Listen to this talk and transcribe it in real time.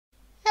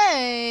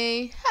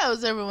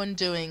how's everyone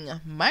doing?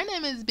 My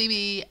name is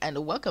BB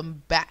and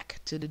welcome back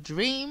to the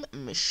Dream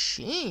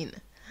Machine.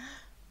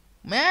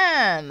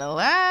 Man,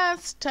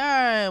 last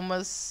time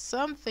was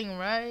something,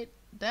 right?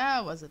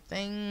 That was a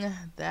thing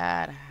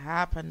that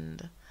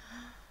happened.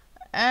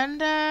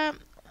 And,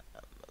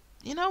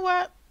 you know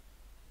what?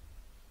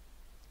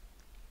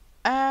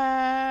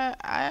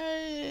 I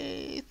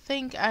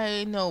think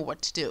I know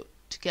what to do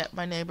to get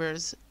my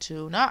neighbors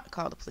to not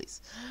call the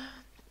police.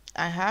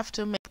 I have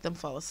to make them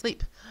fall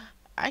asleep.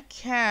 I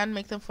can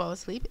make them fall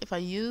asleep if I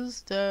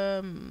use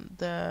the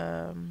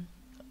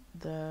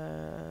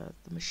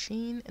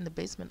machine in the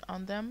basement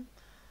on them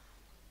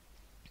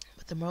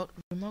with the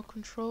remote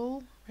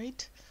control,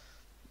 right?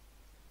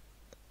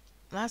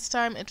 Last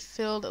time it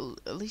filled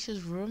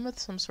Alicia's room with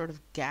some sort of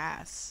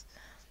gas.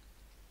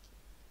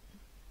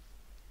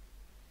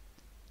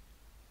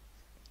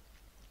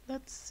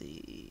 Let's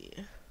see.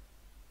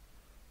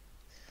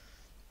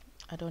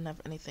 I don't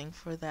have anything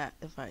for that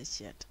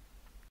device yet.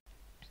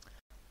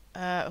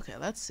 Okay,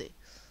 let's see.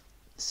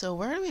 So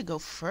where do we go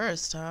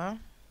first, huh?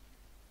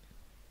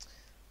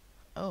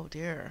 Oh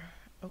dear.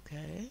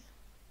 Okay.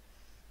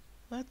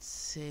 Let's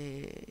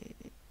see.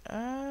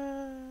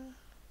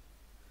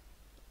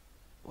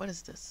 What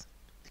is this?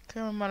 The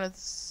camera monitored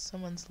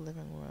someone's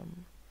living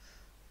room.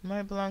 It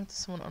might belong to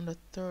someone on the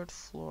 3rd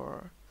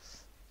floor.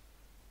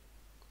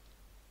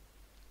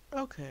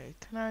 Okay,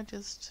 can I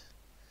just...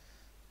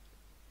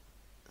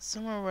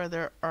 Somewhere where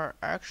there are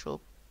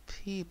actual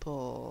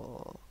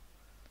people.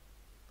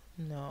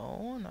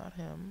 No, not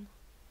him.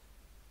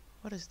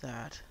 What is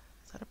that?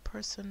 Is that a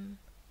person?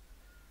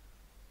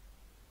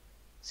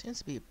 Seems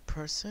to be a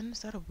person. Is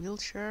that a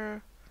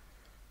wheelchair?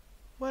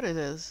 What it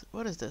is?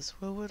 What is this?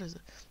 Well, what is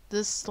it?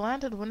 This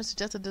slanted window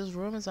suggests that this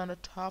room is on the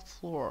top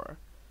floor.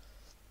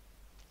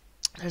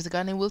 There's a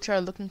guy in a wheelchair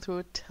looking through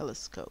a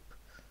telescope.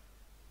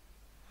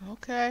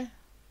 Okay.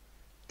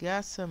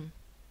 Gas him.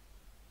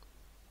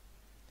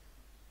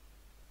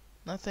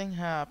 Nothing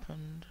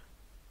happened.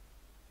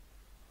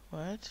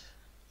 What?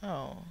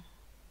 Oh.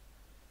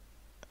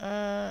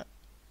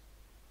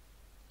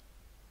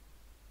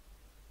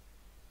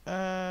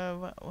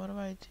 What do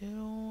I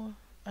do?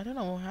 I don't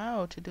know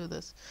how to do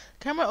this.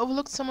 Camera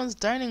overlooks someone's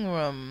dining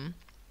room.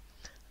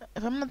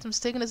 If I'm not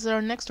mistaken, this is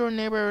our next door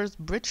neighbor's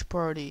bridge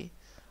party.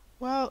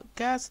 Well,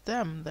 gas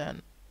them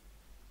then.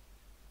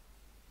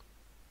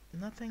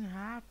 Nothing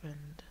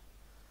happened.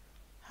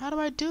 How do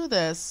I do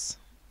this?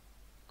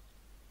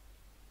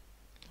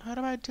 How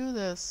do I do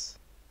this?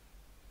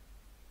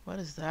 What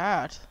is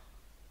that?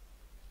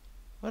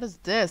 What is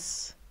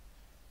this?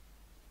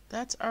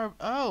 That's our...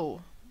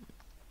 Oh!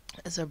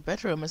 It's our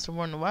bedroom. Mr.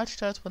 Warren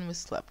watched us when we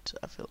slept.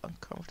 I feel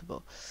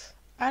uncomfortable.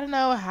 I don't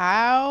know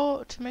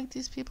how to make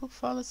these people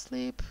fall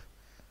asleep.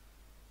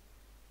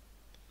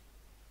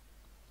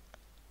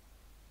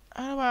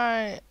 How do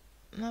I...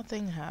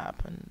 Nothing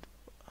happened.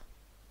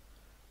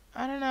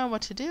 I don't know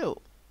what to do.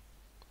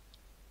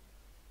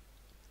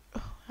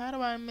 How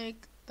do I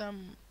make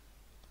them...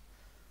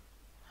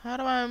 How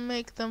do I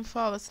make them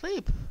fall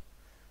asleep?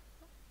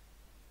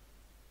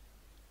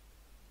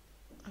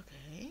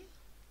 Okay.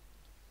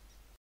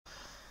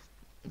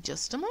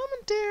 Just a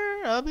moment,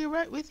 dear. I'll be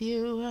right with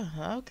you.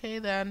 Okay,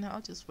 then.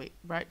 I'll just wait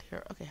right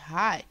here. Okay,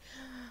 hi.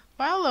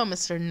 Well, hello,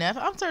 Mr. Neff.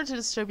 I'm sorry to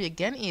disturb you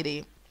again,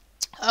 Edie.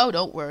 Oh,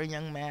 don't worry,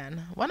 young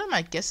man. One of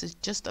my guests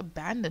just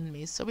abandoned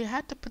me, so we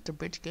had to put the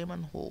bridge game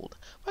on hold.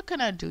 What can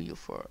I do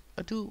for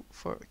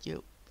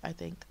you, I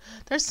think.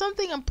 There's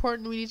something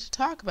important we need to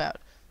talk about.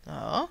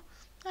 Oh?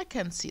 I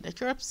can see that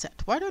you're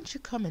upset. Why don't you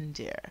come in,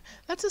 dear?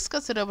 Let's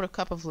discuss it over a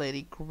cup of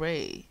Lady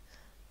Grey.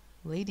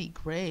 Lady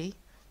Grey?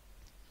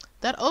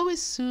 That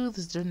always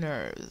soothes the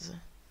nerves.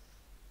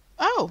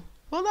 Oh,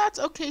 well that's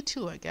okay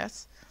too, I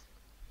guess.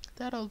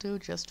 That'll do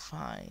just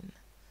fine.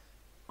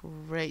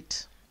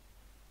 Great.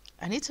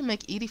 I need to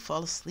make Edie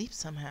fall asleep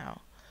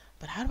somehow.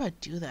 But how do I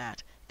do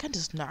that? I can't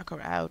just knock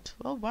her out.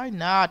 Well, why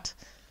not?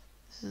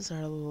 This is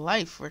her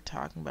life we're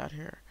talking about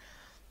here.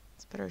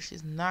 It's better if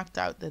she's knocked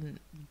out than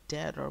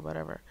dead or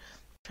whatever.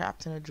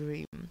 Trapped in a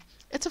dream.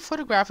 It's a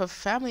photograph of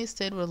family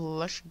estate with a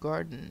lush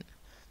garden.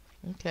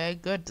 Okay,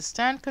 good. The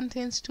stand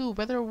contains 2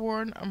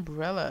 weather-worn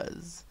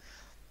umbrellas.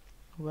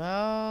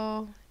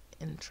 Well,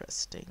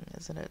 interesting,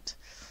 isn't it?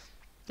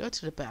 Go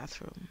to the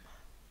bathroom.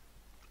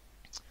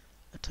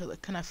 A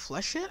toilet. Can I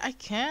flush it? I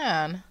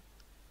can.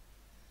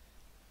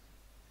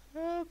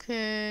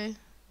 Okay.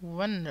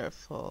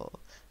 Wonderful.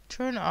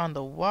 Turn on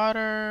the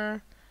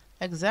water.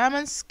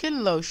 Examine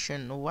skin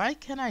lotion. Why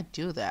can't I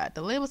do that?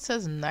 The label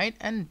says night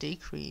and day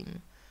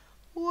cream.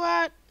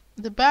 What?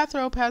 The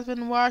bathrobe has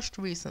been washed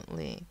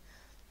recently.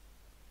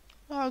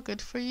 Well,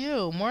 good for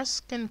you. More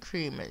skin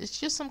cream. It's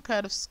just some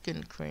kind of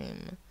skin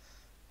cream.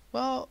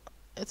 Well,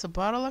 it's a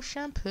bottle of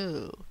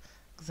shampoo.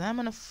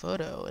 Examine a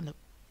photo in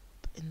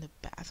the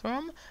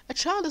bathroom. A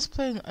child is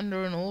playing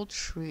under an old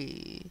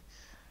tree.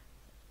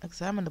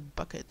 Examine the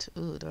bucket.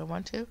 Ooh, do I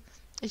want to?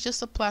 It's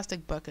just a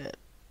plastic bucket.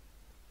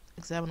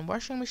 Examine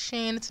washing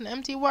machine. It's an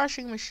empty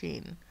washing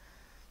machine.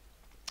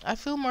 I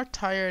feel more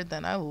tired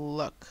than I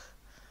look.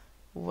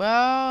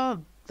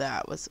 Well,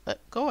 that was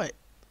go away.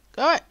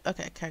 Go away.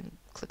 Okay, I can't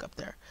click up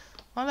there.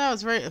 Well, that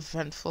was very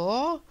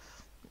eventful.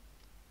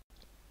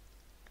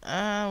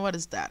 What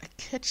is that? A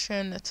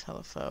kitchen, a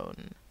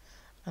telephone,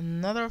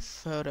 another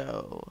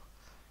photo.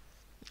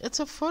 It's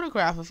a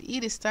photograph of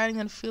Edie standing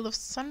in a field of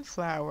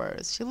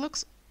sunflowers. She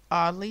looks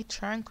oddly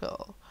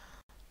tranquil.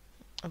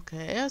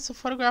 Okay, it's a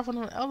photograph of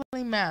an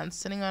elderly man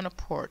sitting on a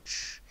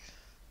porch.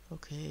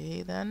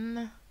 Okay,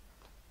 then.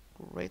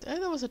 Great. Oh,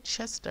 there was a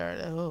chest there.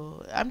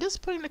 Oh, I'm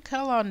just putting the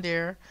kettle on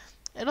there.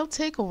 It'll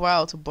take a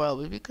while to boil,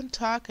 but we can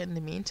talk in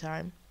the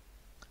meantime.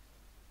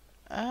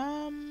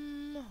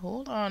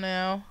 Hold on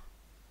now.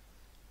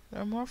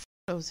 There are more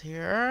photos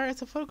here.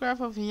 It's a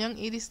photograph of a young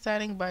Edie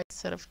standing by a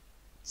set of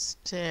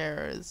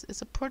stairs.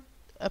 It's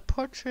a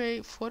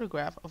portrait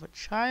photograph of a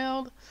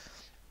child.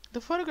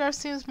 The photograph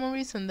seems more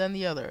recent than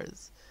the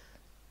others.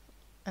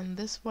 And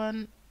this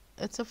one,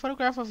 it's a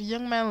photograph of a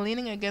young man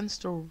leaning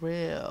against a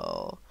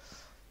rail.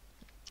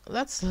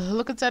 Let's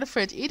look inside the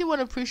fridge. Edie won't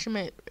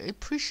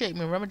appreciate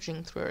me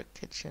rummaging through her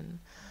kitchen.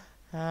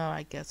 Oh,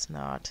 I guess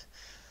not.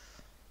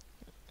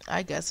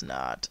 I guess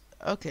not.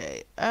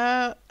 Okay.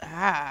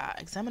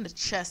 Examine the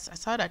chest. I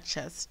saw that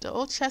chest. The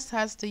old chest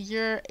has the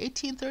year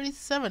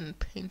 1837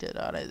 painted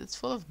on it. It's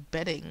full of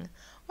bedding.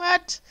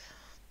 What?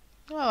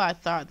 Well, I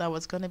thought that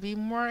was going to be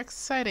more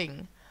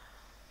exciting.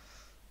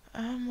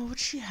 Would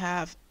she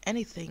have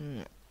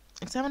anything?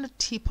 Examine the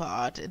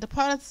teapot. The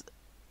pot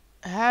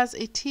has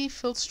a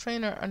tea-filled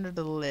strainer under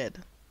the lid.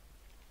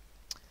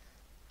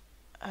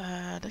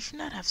 Does she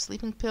not have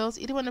sleeping pills?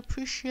 Edie won't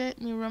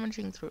appreciate me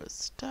rummaging through her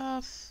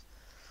stuff.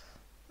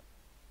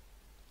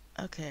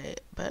 Okay,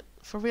 but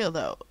for real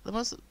though,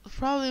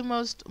 probably the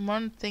most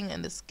modern thing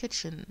in this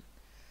kitchen.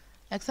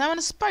 Examine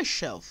the spice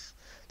shelf.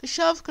 The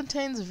shelf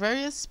contains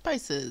various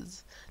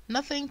spices.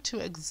 Nothing too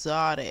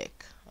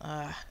exotic.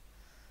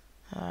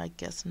 I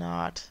guess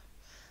not.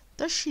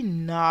 Does she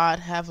not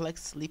have like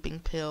sleeping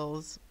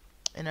pills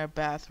in her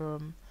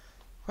bathroom?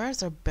 Where's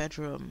her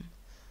bedroom?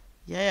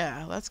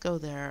 Yeah, let's go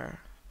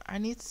there. I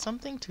need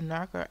something to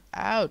knock her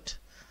out.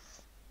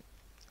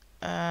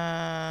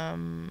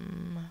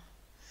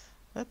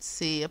 Let's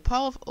see. A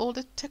pile of old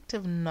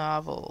detective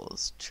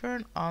novels.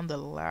 Turn on the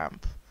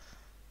lamp.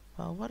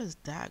 Well, what is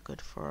that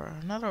good for?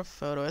 Another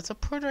photo. It's a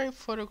portrait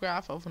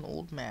photograph of an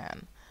old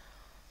man.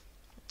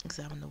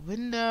 Examine the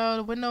window.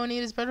 The window in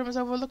Edie's bedroom is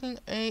overlooking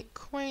a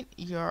quaint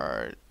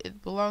yard.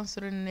 It belongs to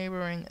the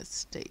neighboring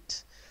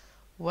estate.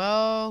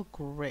 Well,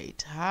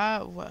 great.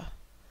 How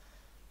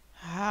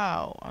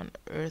on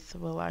earth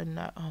will I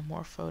not... Oh,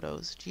 more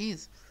photos.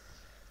 Jeez.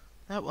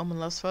 That woman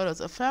loves photos.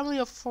 A family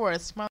of four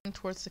is smiling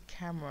towards the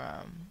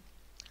camera.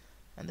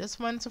 And this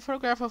one is a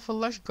photograph of a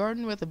lush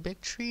garden with a big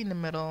tree in the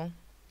middle.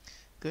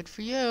 Good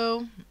for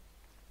you.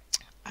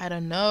 I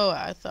don't know.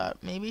 I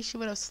thought maybe she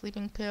would have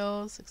sleeping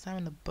pills.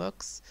 Examine the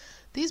books.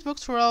 These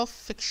books were all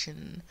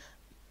fiction.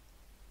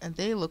 And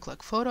they look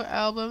like photo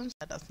albums.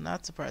 That does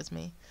not surprise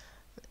me.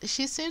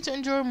 She seems to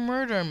enjoy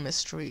murder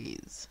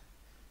mysteries.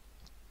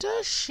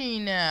 Does she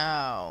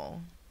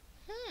now?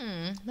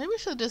 Maybe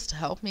she'll just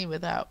help me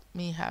without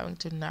me having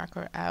to knock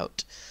her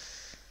out.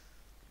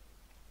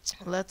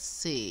 Let's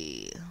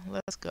see.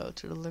 Let's go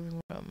to the living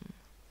room.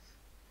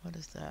 What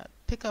is that?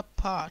 Pick up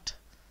pot.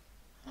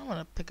 I don't want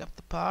to pick up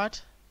the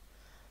pot.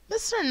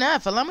 Mr.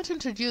 Neff, allow me to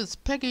introduce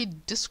Peggy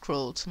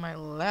Discroll to my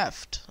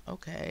left.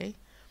 Okay.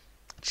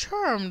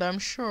 Charmed, I'm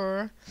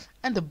sure.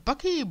 And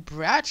Bucky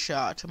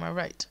Bradshaw to my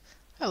right.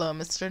 Hello,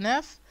 Mr.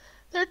 Neff.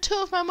 They're two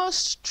of my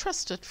most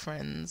trusted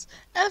friends.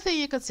 Anything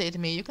you can say to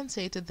me, you can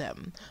say to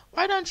them.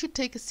 Why don't you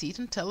take a seat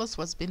and tell us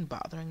what's been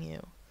bothering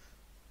you?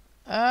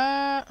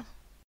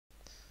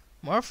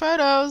 More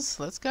photos.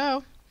 Let's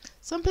go.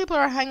 Some people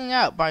are hanging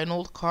out by an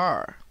old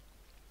car.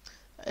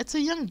 It's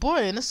a young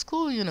boy in a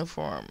school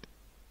uniform.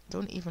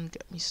 Don't even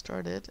get me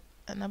started.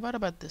 And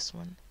about this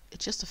one?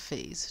 It's just a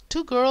phase.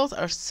 Two girls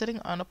are sitting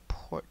on a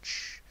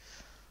porch.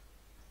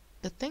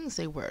 The things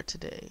they wear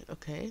today,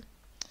 okay?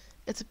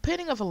 It's a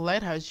painting of a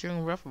lighthouse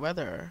during rough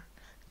weather.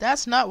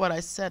 That's not what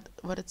it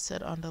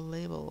said on the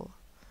label.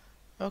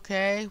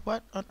 Okay,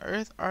 what on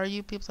earth are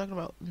you people talking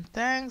about?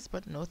 Thanks,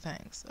 but no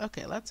thanks.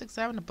 Okay, let's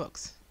examine the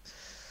books.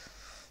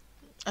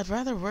 I'd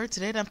rather work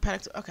today than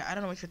panic. Okay, I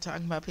don't know what you're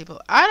talking about,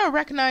 people. I don't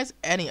recognize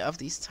any of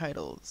these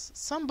titles.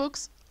 Some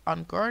books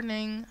on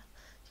gardening.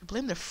 You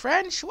blame the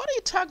French? What are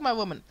you talking about,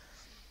 woman?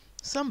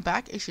 Some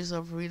back issues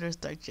of Reader's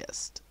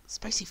Digest.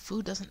 Spicy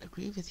food doesn't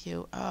agree with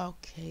you.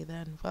 Okay,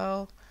 then.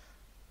 Well...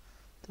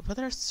 The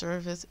weather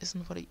service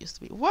isn't what it used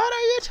to be. What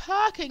are you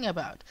talking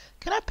about?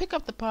 Can I pick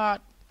up the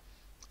pot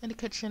in the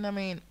kitchen? I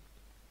mean,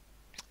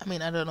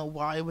 I don't know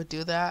why I would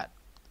do that.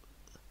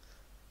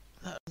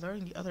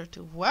 Learning the other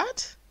two.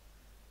 What?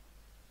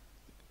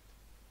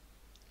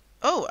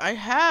 Oh, I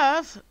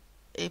have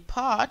a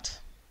pot.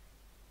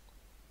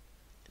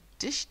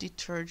 Dish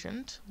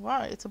detergent.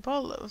 Why? It's a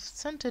bowl of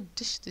scented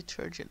dish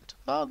detergent.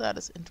 Well, that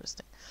is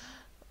interesting.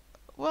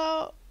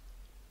 Well,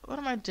 what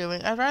am I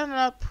doing? I'd rather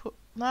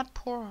not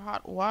pour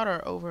hot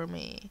water over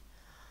me.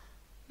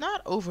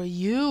 Not over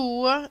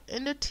you.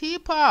 In the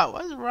teapot.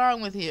 What's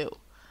wrong with you?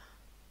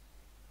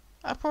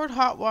 I poured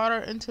hot water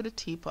into the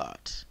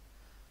teapot.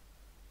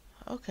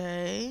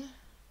 Okay.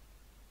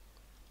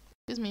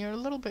 Excuse me, you're a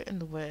little bit in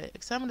the way.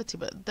 Examine the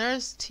teapot.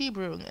 There's tea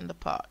brewing in the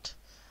pot.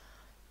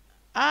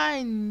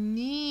 I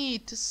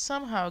need to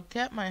somehow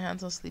get my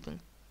hands on sleeping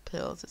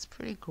pills. It's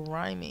pretty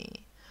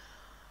grimy.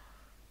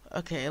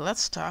 Okay,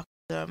 let's talk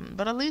to them.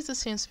 But at least it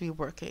seems to be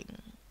working.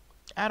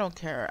 I don't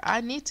care. I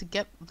need to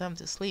get them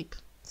to sleep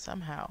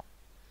somehow.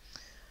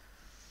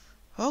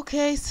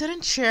 Okay, sit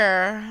in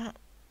chair.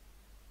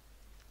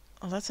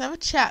 Let's have a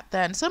chat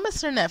then. So,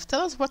 Mr. Neff,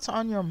 tell us what's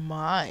on your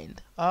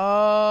mind.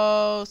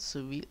 Oh,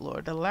 sweet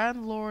lord. The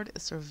landlord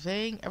is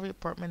surveying every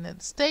apartment in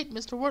the state.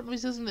 Mr. Wharton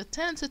was using the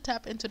tenants to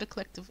tap into the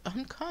collective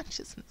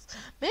unconsciousness.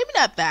 Maybe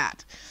not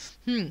that.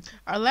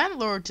 Our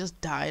landlord just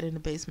died in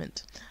the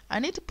basement. I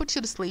need to put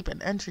you to sleep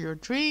and enter your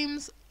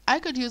dreams. I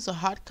could use a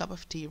hot cup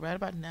of tea right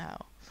about now.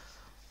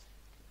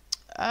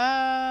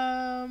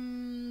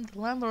 The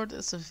landlord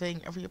is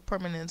surveying every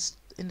apartment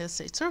in the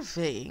state.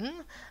 Surveying?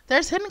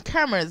 There's hidden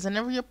cameras in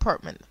every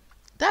apartment.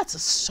 That's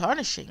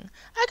astonishing.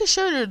 I can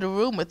show you the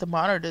room with the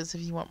monitors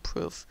if you want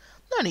proof.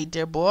 No need,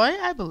 dear boy.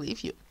 I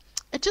believe you.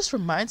 It just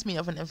reminds me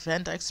of an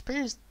event I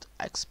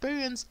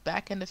experienced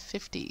back in the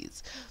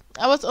 50s.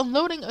 I was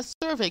unloading a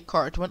survey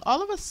cart when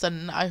all of a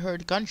sudden I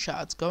heard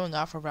gunshots going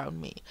off around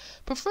me.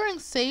 Preferring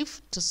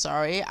safe to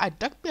sorry, I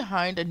ducked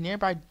behind a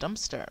nearby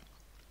dumpster.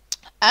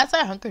 As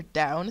I hunkered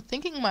down,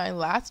 thinking my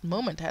last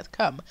moment had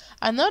come,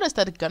 I noticed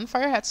that the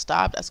gunfire had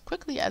stopped as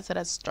quickly as it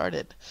had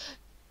started.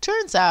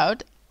 Turns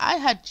out, I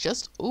had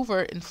just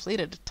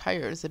overinflated the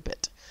tires a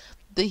bit.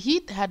 The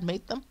heat had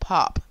made them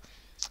pop.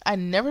 I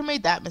never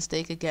made that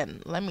mistake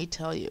again, let me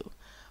tell you.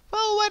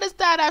 Well, what does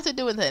that have to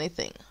do with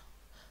anything?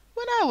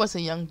 When I was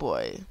a young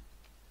boy.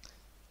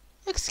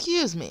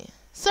 Excuse me.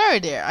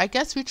 Sorry, dear, I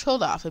guess we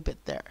trolled off a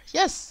bit there.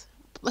 Yes.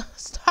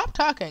 Stop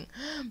talking.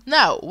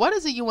 Now, what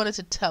is it you wanted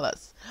to tell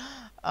us?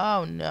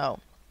 Oh, no.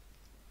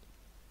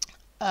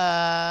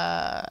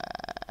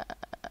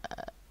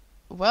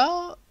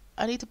 Well,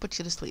 I need to put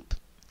you to sleep.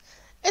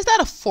 Is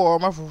that a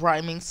form of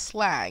rhyming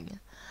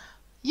slang?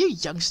 You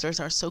youngsters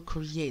are so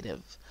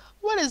creative.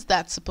 What is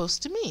that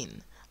supposed to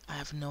mean? I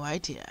have no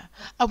idea.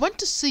 I went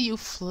to see you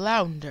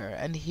flounder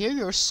and hear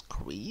your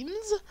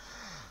screams?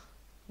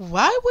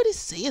 Why would he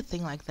say a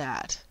thing like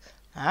that?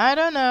 I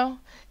don't know.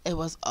 It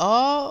was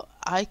all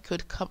I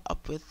could come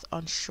up with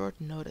on short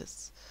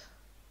notice.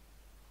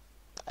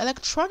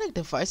 Electronic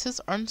devices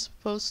aren't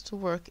supposed to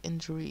work in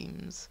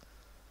dreams.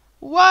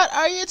 What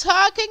are you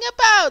talking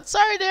about?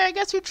 Sorry, dear, I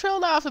guess we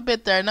trailed off a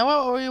bit there. Now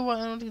what were you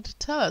wanting to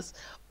tell us?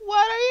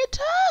 What are you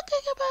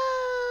talking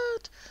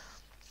about?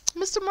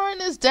 Mr.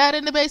 Martin is dead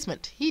in the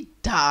basement. He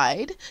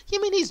died?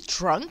 You mean he's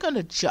drunk on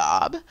the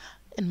job?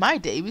 In my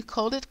day, we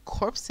called it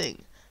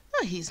corpsing.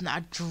 No, he's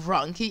not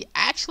drunk. He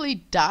actually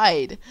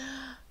died.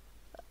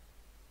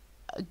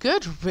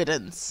 Good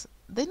riddance.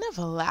 They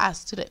never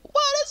last, do they?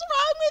 What is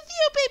wrong with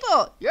you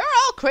people? You're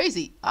all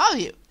crazy. All of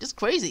you. Just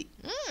crazy.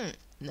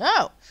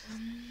 No.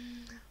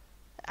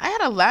 I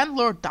had a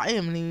landlord die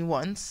on me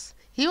once.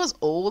 He was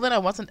old and I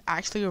wasn't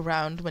actually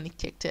around when he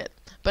kicked it.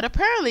 But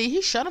apparently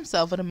he shot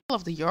himself in the middle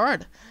of the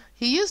yard.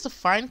 He used a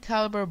fine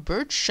caliber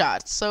bird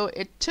shot, so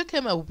it took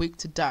him a week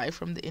to die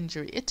from the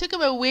injury. It took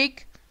him a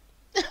week?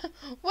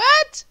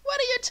 What? What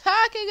are you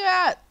talking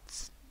about?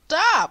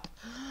 Stop.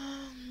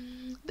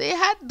 They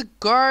had the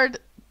guard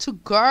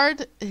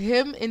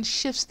him in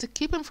shifts to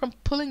keep him from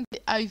pulling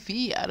the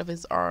IV out of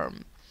his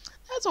arm.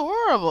 That's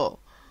horrible.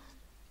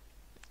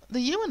 The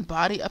human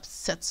body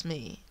upsets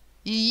me.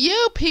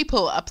 You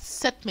people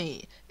upset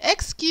me.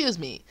 Excuse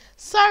me.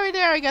 Sorry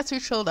there, I guess we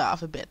trolled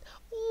off a bit.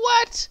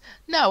 What?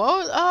 No.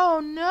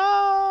 Oh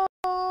no.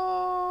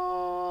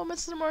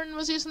 Mr. Morton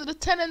was using the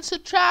tenants to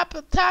tap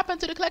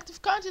into the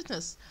collective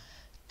consciousness.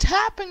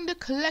 Tapping the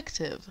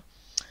collective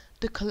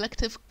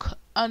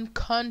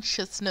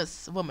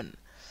unconsciousness, woman.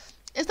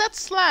 Is that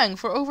slang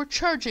for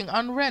overcharging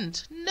on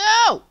rent?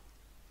 No!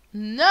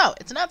 No,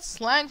 it's not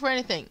slang for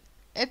anything.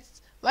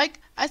 It's like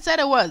I said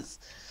it was.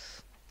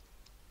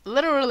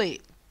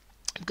 Literally.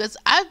 Because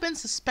I've been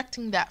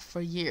suspecting that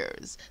for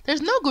years.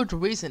 There's no good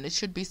reason it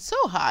should be so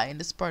high in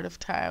this part of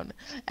town.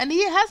 And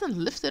he hasn't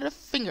lifted a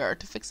finger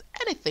to fix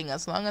anything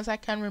as long as I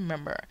can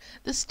remember.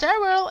 The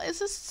stairwell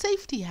is a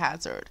safety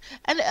hazard.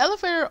 And the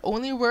elevator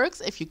only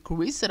works if you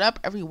grease it up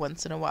every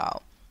once in a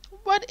while.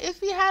 What if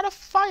he had a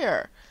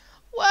fire?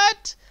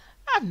 What?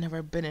 I've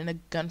never been in a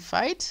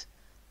gunfight.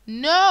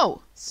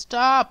 No!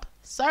 Stop.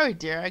 Sorry,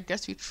 dear. I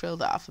guess you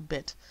trailed off a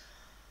bit.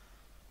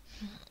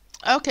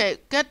 Okay,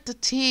 get the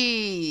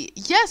tea.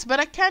 Yes, but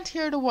I can't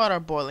hear the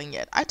water boiling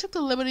yet. I took the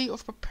liberty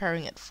of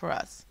preparing it for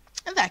us.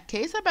 In that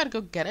case, I better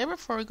go get it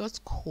before it goes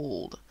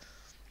cold.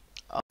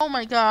 Oh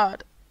my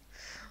god.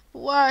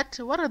 What?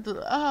 What are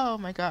the... Oh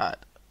my god.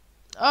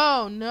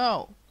 Oh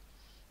no.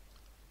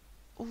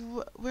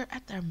 We're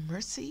at their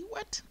mercy?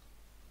 What?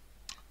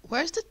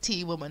 Where's the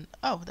tea, woman?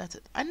 Oh, that's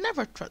it. I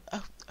never trust...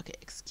 Oh, okay,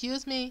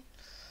 excuse me.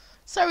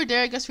 Sorry,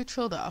 dear, I guess we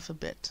trailed off a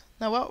bit.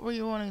 Now, what were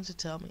you wanting to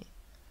tell me?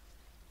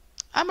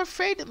 I'm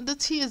afraid the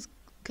tea is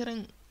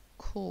getting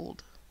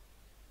cold.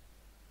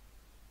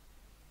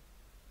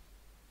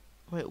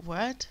 Wait,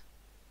 what?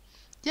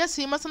 Yes,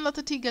 you mustn't let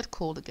the tea get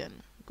cold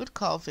again. Good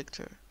call,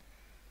 Victor.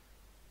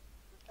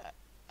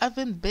 I've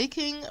been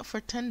baking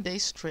for 10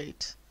 days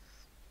straight.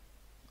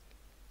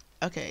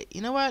 Okay,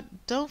 you know what?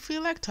 Don't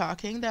feel like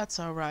talking, that's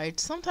alright.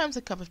 Sometimes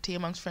a cup of tea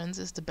amongst friends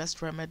is the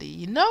best remedy.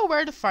 You know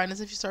where to find us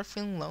if you start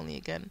feeling lonely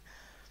again.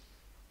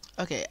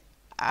 Okay,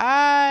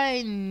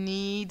 I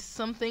need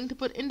something to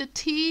put in the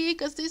tea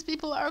because these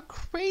people are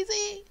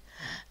crazy.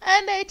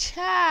 And they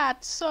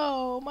chat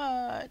so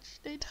much.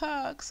 They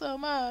talk so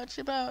much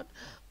about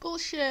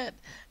bullshit.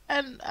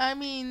 And I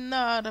mean,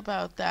 not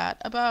about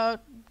that.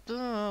 About,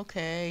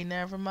 okay,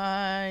 never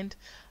mind.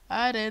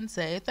 I didn't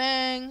say a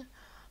thing.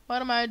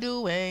 What am I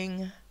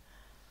doing?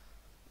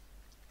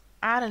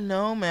 I don't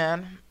know,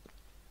 man.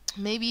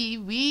 Maybe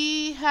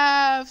we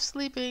have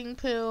sleeping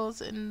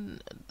pills in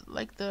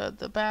like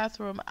the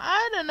bathroom.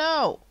 I don't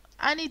know.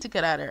 I need to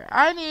get out of here.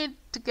 I need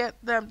to get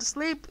them to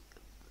sleep.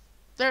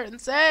 They're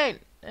insane.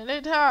 And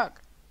they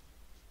talk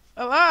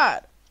a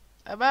lot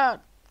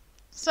about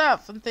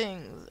stuff and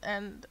things.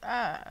 And,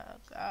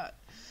 God.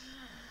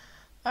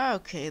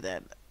 Okay,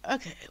 then.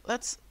 Okay,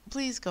 let's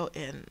please go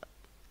in.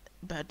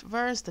 But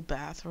where's the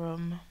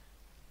bathroom?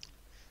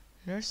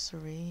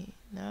 Nursery.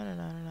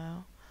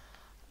 No.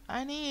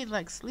 I need,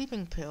 like,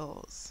 sleeping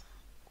pills.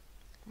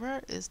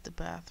 Where is the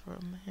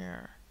bathroom?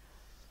 Here.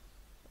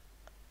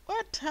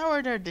 What? How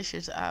are their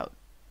dishes out?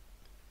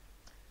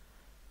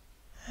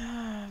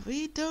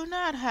 We do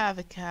not have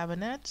a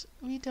cabinet.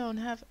 We don't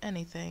have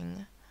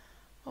anything.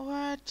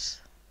 What?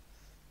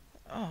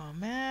 Oh,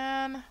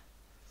 man.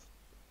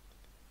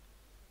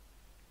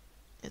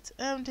 It's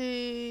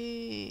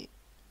empty.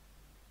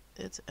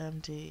 It's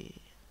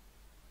empty.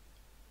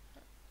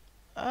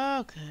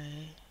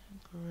 Okay.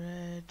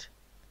 Great.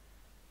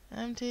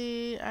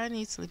 Empty. I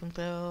need sleeping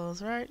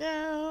pills right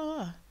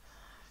now.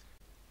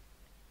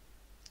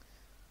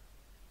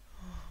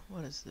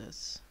 What is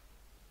this?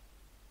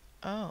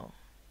 Oh.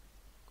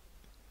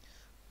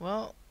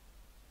 Well.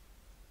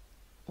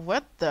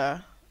 What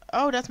the?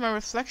 Oh, that's my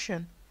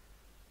reflection.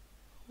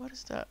 What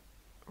is that?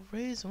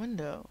 Raised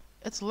window.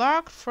 It's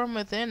locked from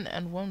within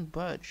and won't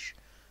budge.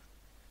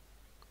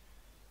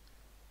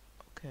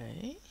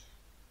 Okay.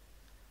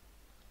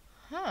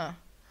 Huh.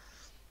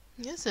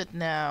 Is it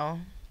now?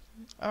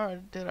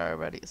 Or did I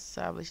already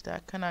establish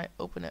that? Can I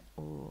open it?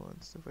 Oh,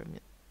 it's the room.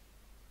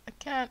 I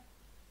can't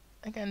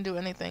do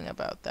anything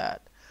about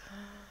that.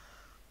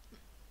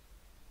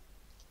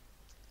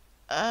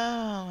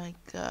 Oh my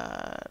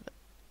god.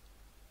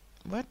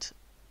 What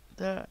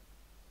the?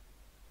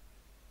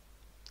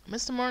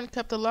 Mr. Morton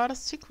kept a lot of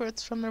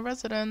secrets from the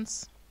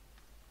residents.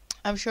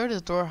 I'm sure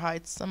this door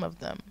hides some of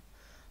them.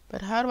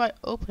 But how do I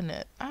open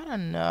it? I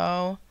don't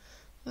know.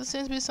 There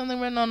seems to be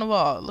something written on the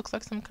wall. It looks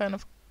like some kind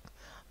of...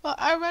 Well,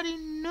 I already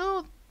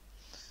knew...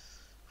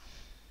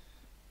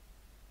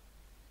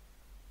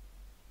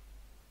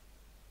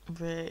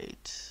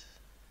 Wait.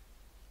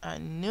 I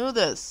knew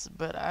this,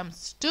 but I'm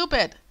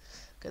stupid.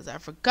 Because I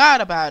forgot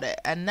about it.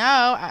 And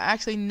now I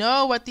actually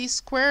know what these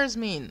squares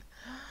mean.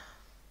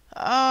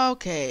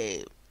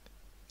 Okay.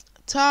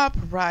 Top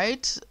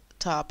right,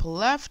 top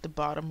left,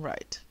 bottom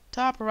right.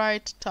 Top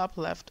right, top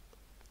left,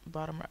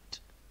 bottom right.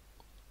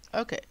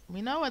 Okay,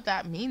 we know what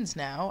that means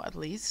now, at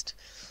least.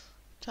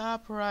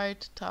 Top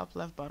right, top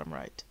left, bottom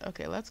right.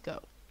 Okay, let's go.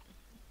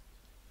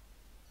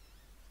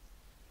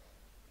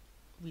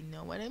 We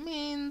know what it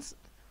means.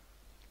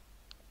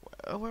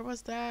 Where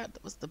was that?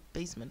 That was the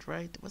basement,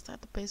 right? Was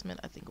that the basement?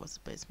 I think it was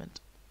the basement.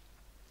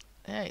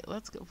 Hey,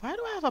 let's go. Why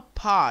do I have a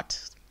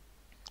pot?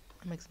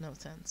 That makes no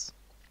sense.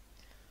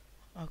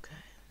 Okay,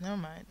 never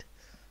mind.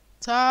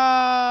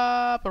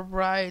 Top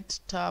right,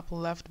 top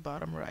left,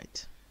 bottom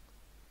right.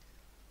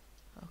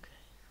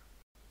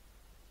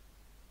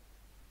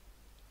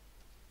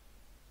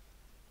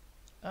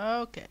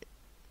 Okay,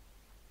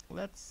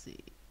 let's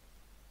see.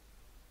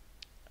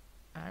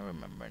 I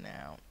remember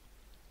now.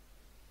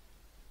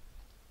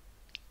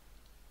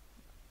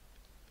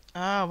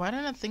 Oh, why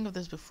didn't I think of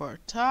this before?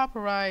 Top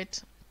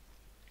right,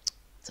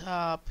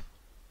 top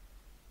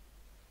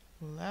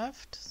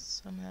left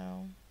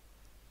somehow.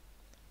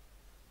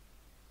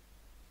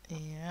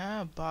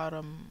 Yeah,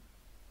 bottom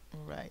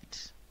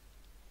right.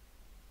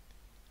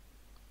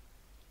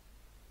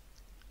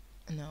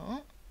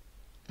 No,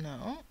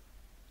 no,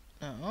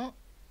 no.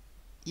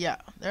 Yeah,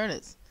 there it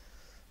is.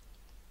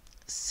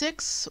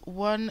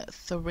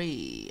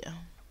 613.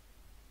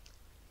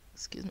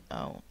 Excuse me.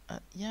 Oh,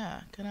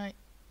 yeah. Can I?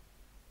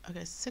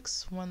 Okay,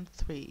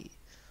 613.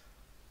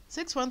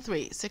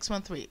 613.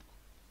 613.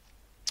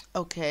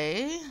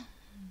 Okay.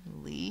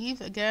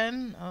 Leave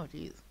again. Oh,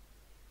 jeez.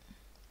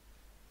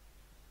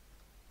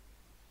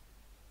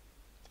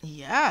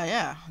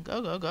 Yeah.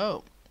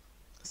 Go.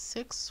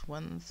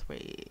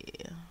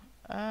 613.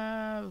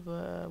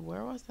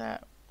 Where was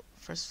that?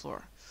 First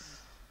floor.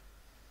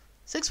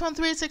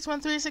 613.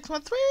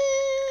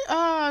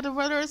 Ah, the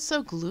weather is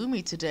so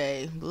gloomy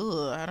today.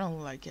 Ugh, I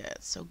don't like it.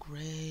 It's so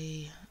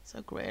gray. It's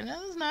so gray. And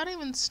it's not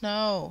even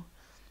snow.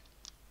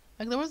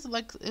 Like it was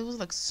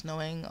like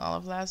snowing all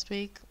of last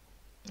week.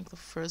 Like the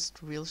first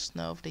real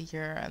snow of the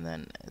year, and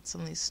then it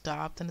suddenly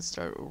stopped and it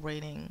started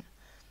raining.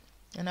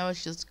 And now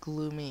it's just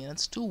gloomy and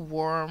it's too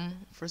warm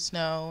for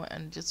snow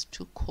and just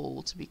too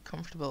cold to be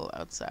comfortable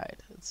outside.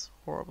 It's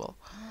horrible.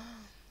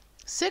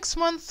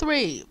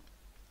 613.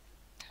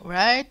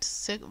 Right?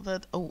 Six,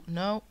 but oh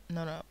no,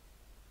 no, no.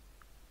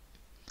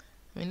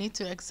 We need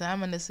to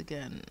examine this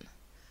again.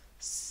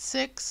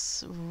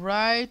 6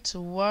 right,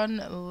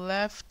 1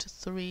 left,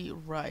 3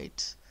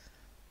 right.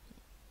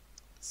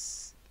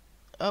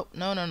 Oh,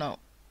 no, no, no.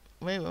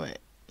 Wait, wait, wait.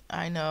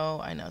 I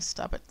know.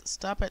 Stop it.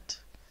 Stop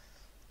it.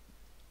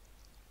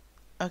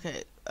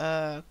 Okay,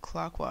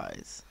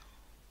 clockwise.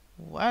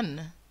 1,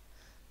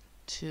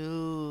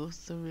 2,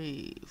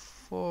 3,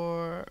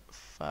 4,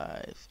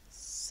 5,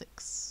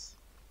 6.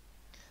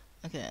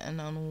 Okay, and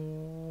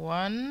on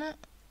 1,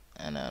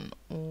 and then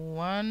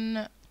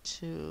 1,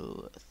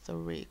 2,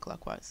 3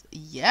 clockwise.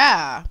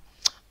 Yeah!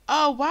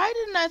 Oh, why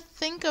didn't I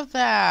think of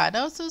that?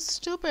 That was so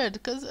stupid.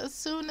 Because as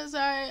soon as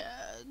I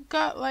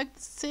got like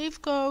the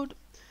safe code,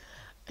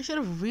 I should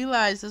have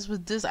realized this was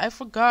this. I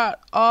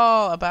forgot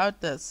all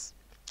about this.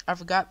 I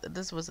forgot that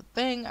this was a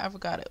thing. I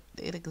forgot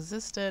it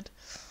existed.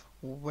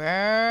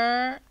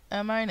 Where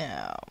am I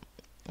now?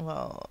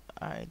 Well,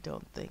 I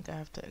don't think I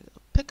have to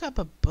pick up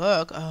a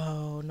book.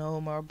 Oh, no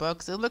more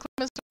books. It looks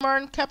like Mr.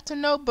 Martin kept a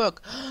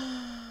notebook.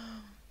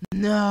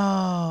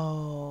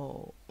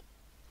 No.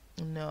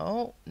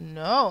 No,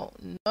 no,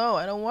 no,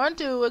 I don't want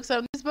to,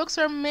 except these books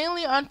are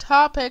mainly on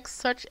topics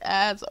such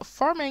as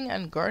farming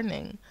and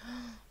gardening.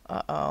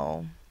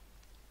 Uh-oh.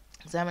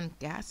 Examine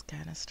gas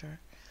canister.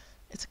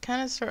 It's a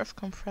canister of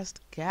compressed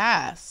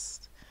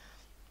gas.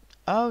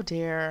 Oh,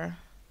 dear.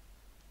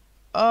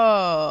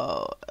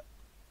 Oh.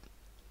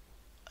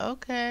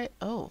 Okay.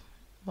 Oh.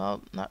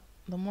 Well, not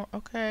the more.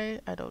 Okay.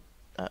 I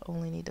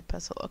only need a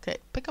pestle. Okay.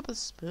 Pick up a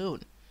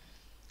spoon.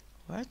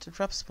 What? A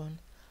drop spoon.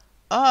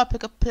 Oh,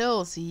 pick up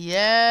pills.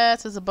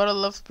 Yes, it's a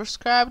bottle of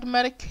prescribed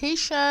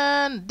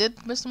medication. Did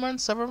Mr. Martin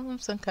suffer from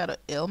some kind of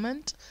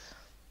ailment?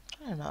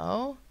 I don't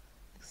know.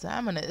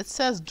 Examine it. It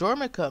says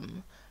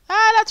Dormicum.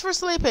 Ah, that's for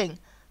sleeping.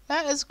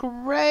 That is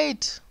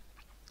great.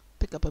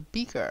 Pick up a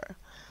beaker.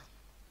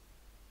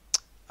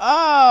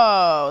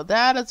 Oh,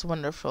 that is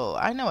wonderful.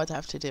 I know what I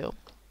have to do.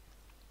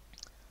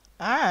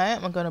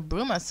 Alright, I'm going to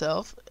brew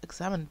myself.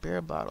 Examine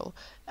beer bottle.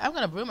 I'm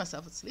going to brew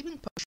myself a sleeping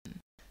potion.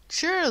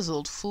 Cheers,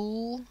 old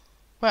fool.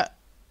 What?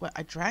 What?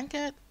 I drank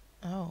it?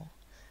 Oh.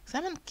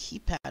 Examine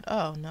keypad.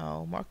 Oh,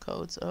 no. More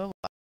codes. Oh,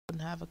 I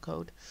wouldn't have a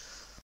code.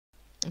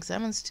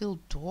 Examine steel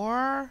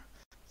door.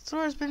 The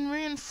door has been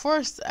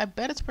reinforced. I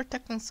bet it's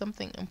protecting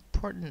something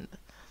important.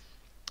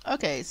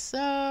 Okay,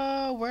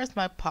 so where's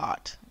my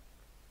pot?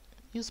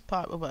 Use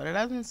pot with water. It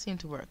doesn't seem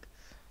to work.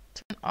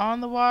 Turn on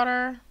the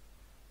water.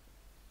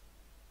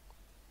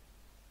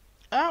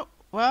 Oh,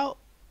 well.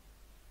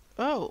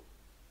 Oh.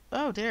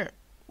 Oh, dear.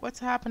 What's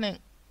happening?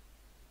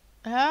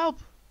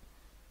 Help!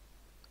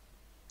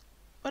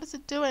 What is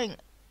it doing?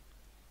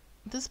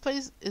 This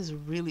place is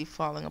really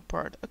falling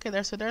apart. Okay,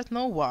 there's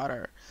no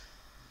water.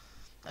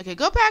 Okay,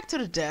 go back to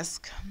the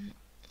desk.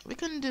 We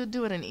can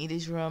do it in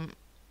Edie's room.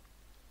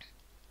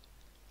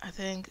 I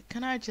think.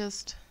 Can I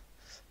just...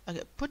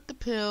 Okay, put the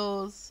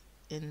pills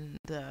in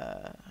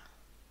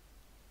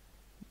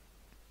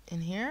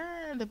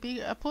here. The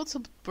beaker. I put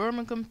some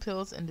Birmingham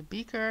pills in the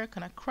beaker.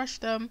 Can I crush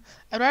them?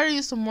 I'd rather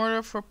use the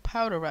mortar for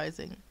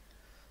powderizing.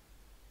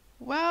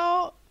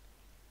 Well,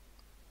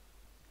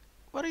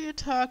 what are you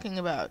talking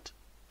about?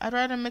 I'd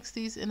rather mix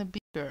these in a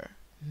beaker.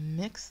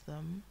 Mix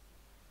them?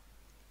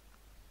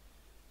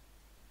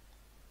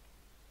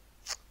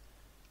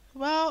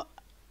 Well,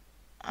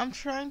 I'm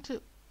trying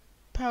to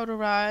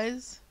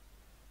powderize.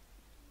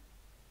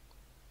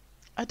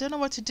 I don't know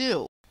what to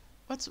do.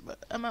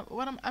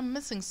 I'm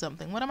missing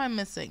something. What am I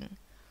missing?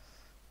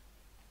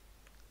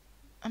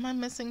 Am I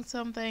missing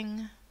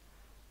something?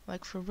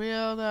 Like for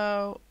real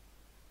though?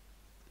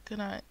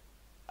 Can I?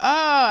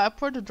 Ah, I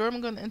poured the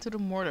Dormigan into the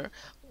mortar.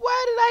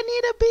 Why did I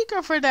need a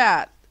beaker for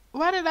that?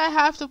 Why did I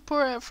have to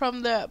pour it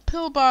from the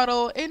pill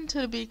bottle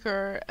into the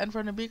beaker and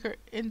from the beaker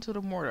into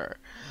the mortar?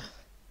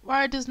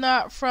 Why does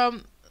not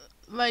from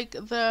like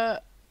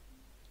the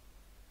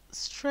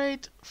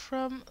straight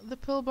from the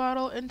pill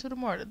bottle into the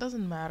mortar? It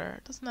doesn't matter.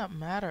 It does not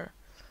matter.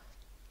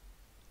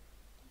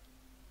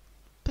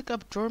 Pick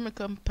up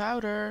Dormicum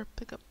powder.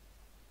 Pick up.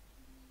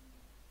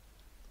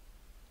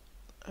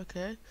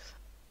 Okay.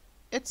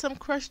 It's some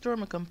crushed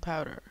Dormicum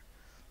powder.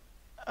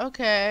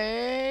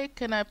 Okay.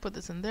 Can I put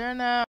this in there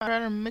now? I'd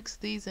rather mix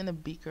these in a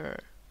beaker.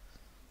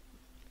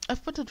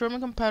 I've put the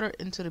Dormicum powder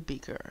into the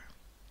beaker.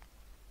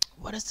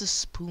 What is the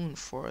spoon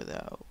for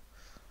though?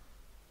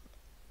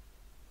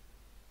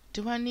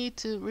 Do I need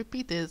to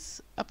repeat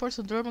this? I pour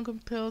some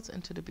Dormicum pills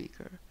into the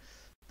beaker.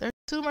 There's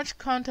too much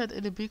content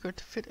in the beaker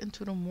to fit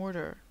into the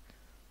mortar.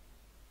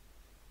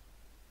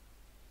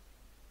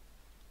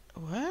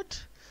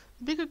 What?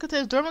 Beaker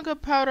contains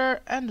dormicum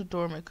powder and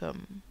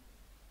dormicum.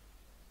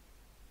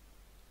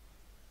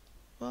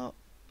 Well,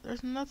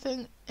 there's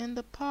nothing in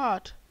the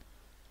pot.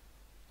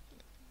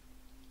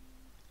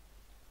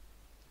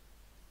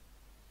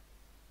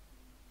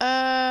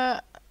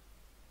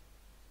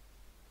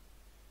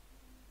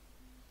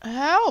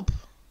 Help!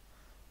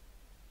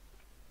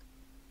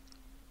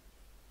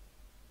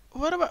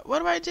 What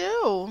do I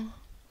do?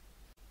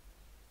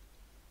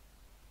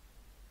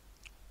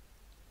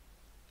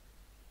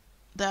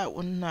 That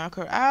would knock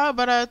her out,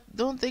 but I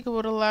don't think it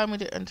would allow me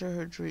to enter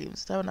her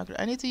dreams. That would knock her.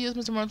 I need to use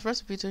Mr. Morton's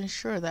recipe to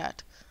ensure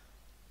that.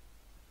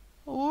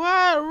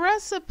 What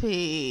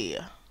recipe?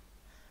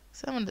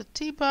 Examine the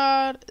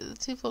teapot. The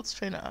tea floats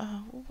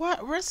strainer.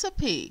 What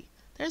recipe?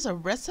 There's a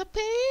recipe?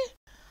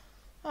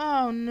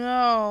 Oh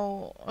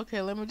no.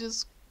 Okay, let me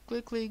just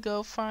quickly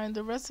go find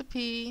the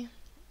recipe.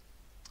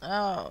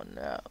 Oh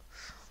no.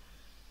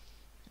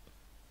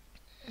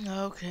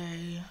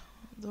 Okay.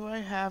 Do I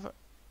have...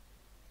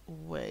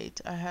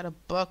 Wait, I had a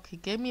book. He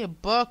gave me a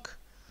book.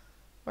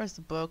 Where's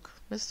the book?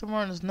 Mr.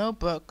 Morton's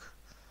notebook.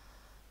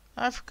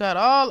 I forgot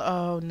all...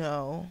 Oh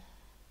no.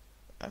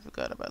 I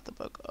forgot about the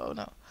book. Oh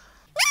no.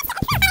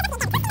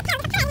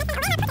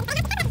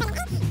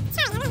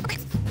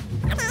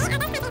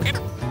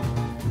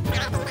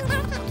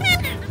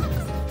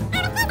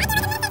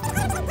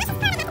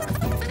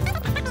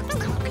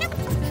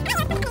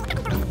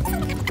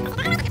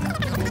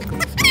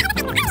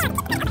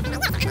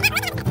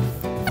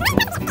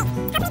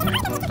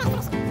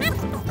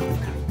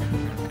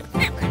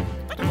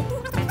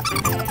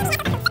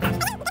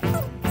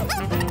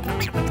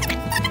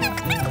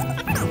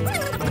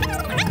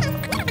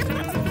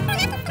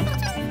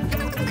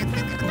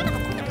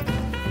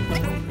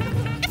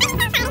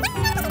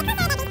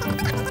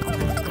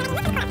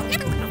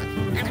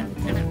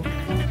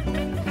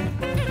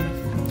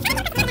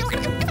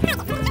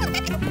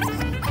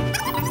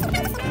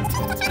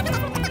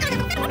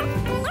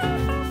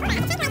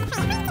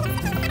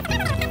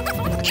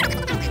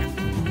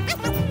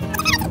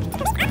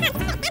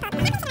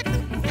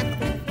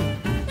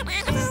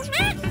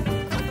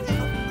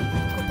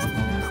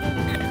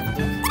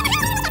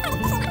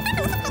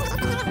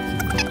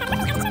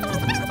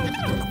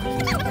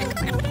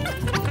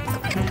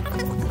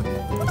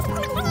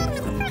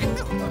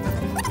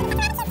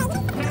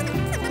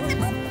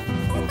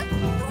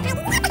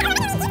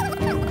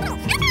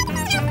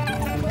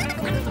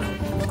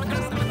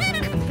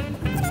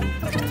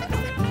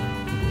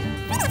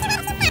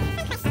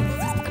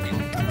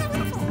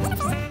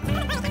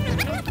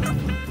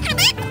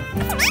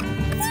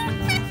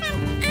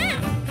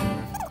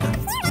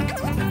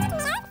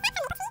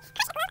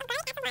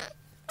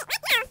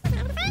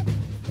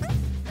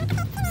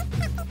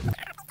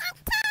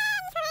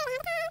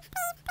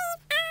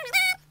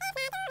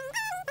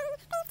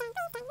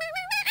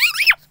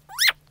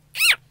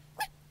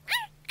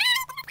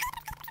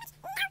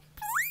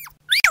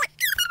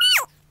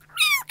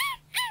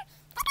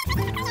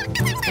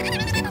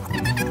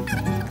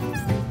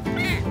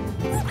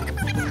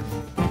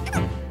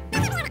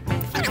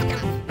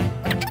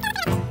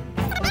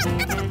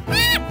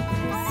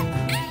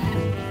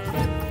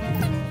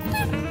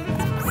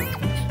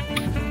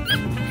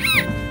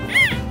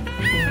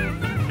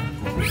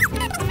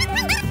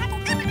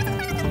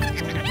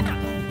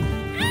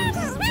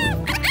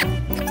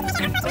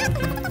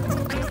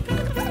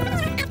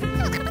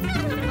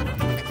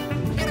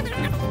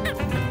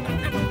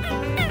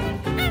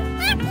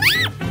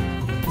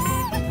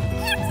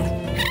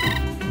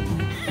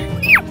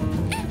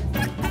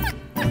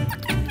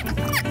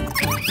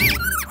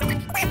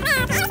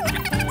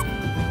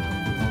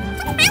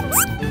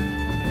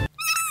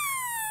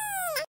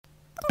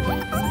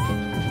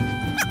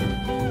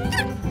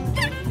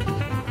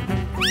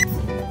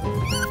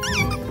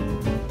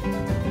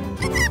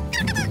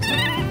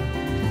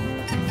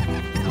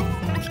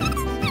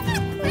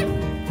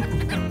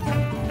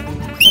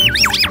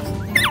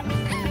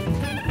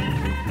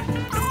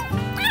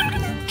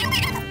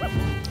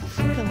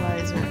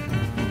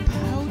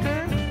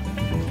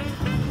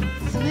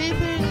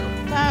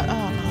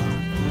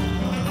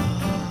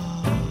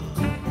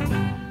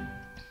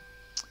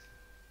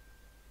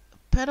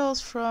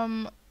 Petals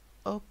from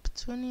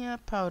Optunia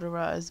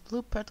powderized.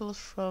 Blue petals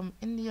from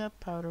India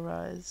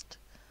powderized.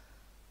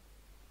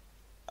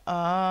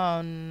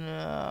 Oh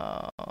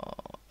no.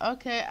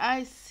 Okay,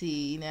 I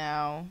see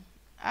now.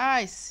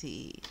 I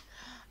see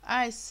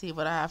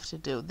what I have to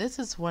do. This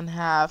is one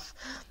half,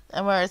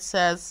 and where it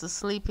says the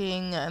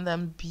sleeping and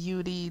then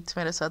beauty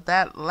tomato, so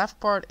that left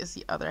part is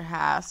the other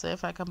half. So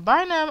if I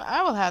combine them,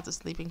 I will have the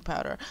sleeping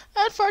powder.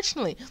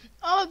 Unfortunately,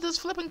 all of this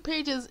flipping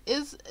pages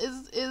is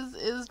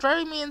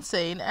driving me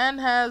insane and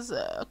has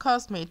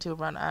caused me to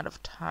run out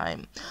of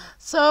time.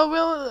 So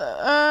we'll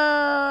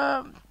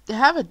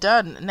have it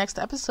done next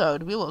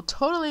episode. We will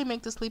totally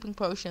make the sleeping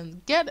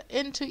potion, get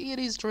into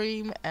Edie's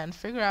dream, and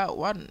figure out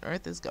what on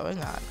earth is going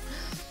on.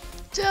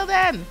 Till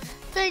then,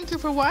 thank you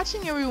for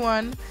watching,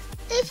 everyone.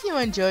 If you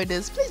enjoyed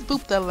this, please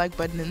boop that like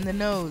button in the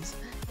nose,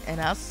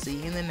 and I'll see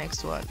you in the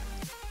next one.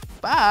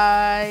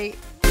 Bye!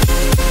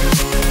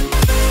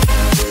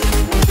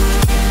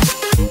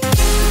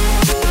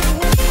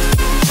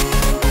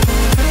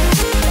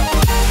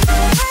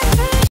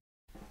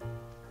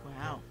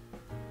 Wow.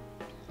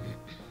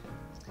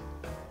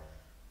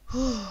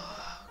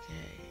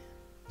 Okay.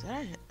 Did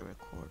I hit the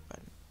record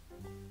button?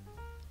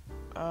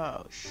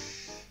 Oh,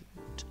 shoot.